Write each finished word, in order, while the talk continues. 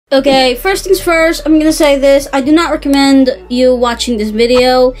Okay, first things first, I'm gonna say this. I do not recommend you watching this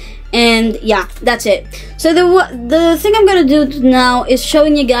video. And yeah, that's it. So the thing I'm gonna do now is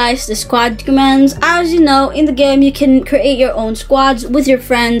showing you guys the squad commands. As you know, in the game you can create your own squads with your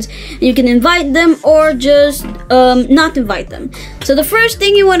friends. You can invite them or just not invite them. So the first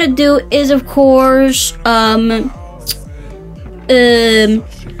thing you want to do is, of course,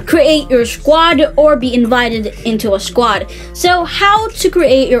 create your squad or be invited into a squad. So how to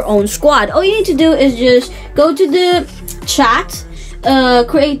create your own squad? All you need to do is just go to the chat.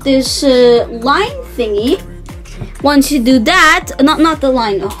 Create this line thingy. Once you do that, not the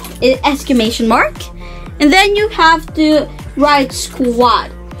line, exclamation mark, and then you have to write squad.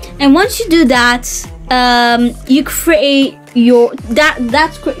 And once you do that, you create your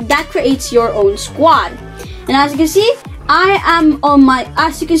that creates your own squad. And as you can see, I am on my,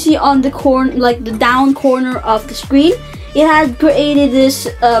 as you can see on the corner, like the down corner of the screen, it has created this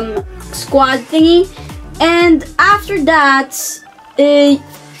squad thingy. And after that,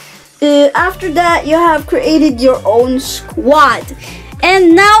 you have created your own squad.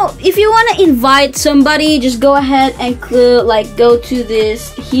 And now if you want to invite somebody, just go ahead and go to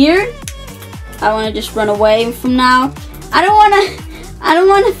this here. I want to just run away from now. I don't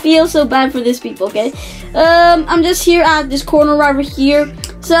want to feel so bad for these people, okay? I'm just here at this corner right over here.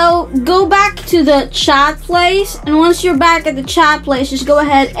 So go back to the chat place, and once you're back at the chat place, just go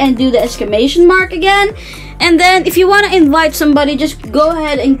ahead and do the exclamation mark again. And then if you want to invite somebody, just go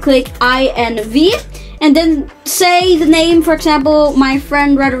ahead and click INV, and then say the name, for example, my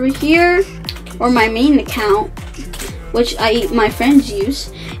friend right over here, or my main account, which my friends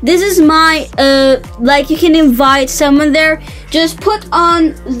use. This is my, you can invite someone there. Just put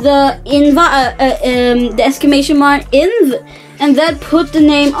on the the exclamation mark inv, and then put the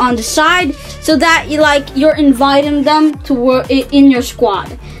name on the side so that you're inviting them to work in your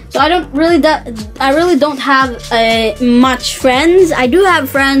squad. So I really don't have much friends. I do have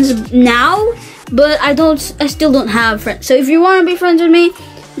friends now, but I still don't have friends. So if you want to be friends with me,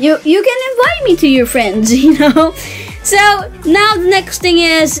 you can invite me to your friends, you know. So now the next thing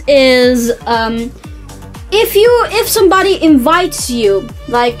is if somebody invites you,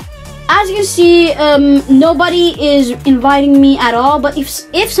 like as you can see, nobody is inviting me at all. But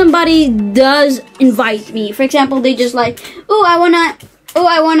if somebody does invite me, for example, they just I wanna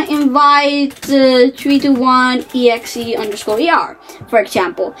invite 321exe_er, for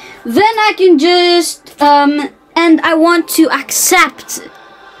example. Then I can just and I want to accept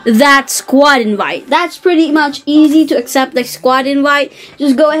that squad invite. That's pretty much easy to accept the squad invite.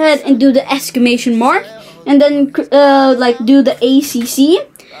 Just go ahead and do the exclamation mark, and then do the ACC.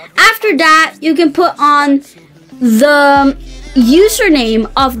 After that, you can put on the username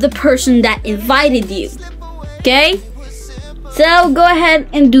of the person that invited you. Okay? So go ahead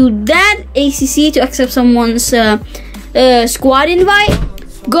and do that ACC to accept someone's squad invite.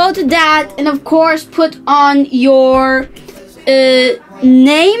 Go to that, and of course put on your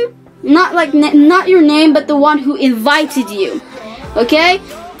name, not your name, but the one who invited you. Okay,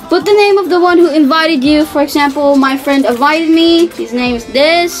 put the name of the one who invited you. For example, my friend invited me. His name is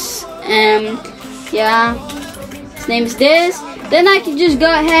this. Yeah, his name is this. Then I can just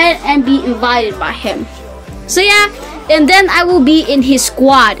go ahead and be invited by him. So yeah, and then I will be in his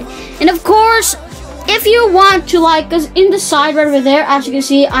squad. And of course, if you want to cause in the side right over there, as you can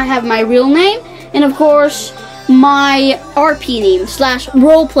see, I have my real name, and of course my RP name /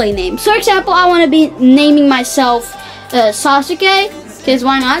 roleplay name. So for example, I want to be naming myself Sasuke, because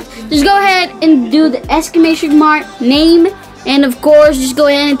why not? Just go ahead and do the exclamation mark name, and of course just go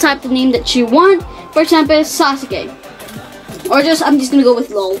ahead and type the name that you want. For example, Sasuke, or I'm just gonna go with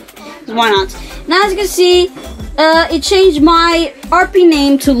LOL, because why not? Now as you can see, it changed my RP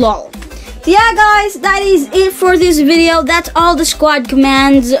name to LOL. So yeah guys, that is it for this video. That's all the squad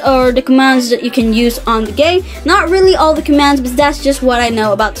commands, or the commands that you can use on the game. Not really all the commands, but that's just what I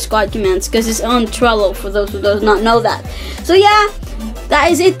know about the squad commands, because it's on Trello for those who do not know that. So yeah,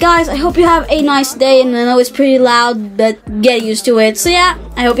 that is it guys. I hope you have a nice day, and I know it's pretty loud, but get used to it. So yeah,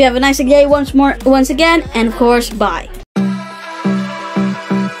 I hope you have a nice day once again, and of course, bye.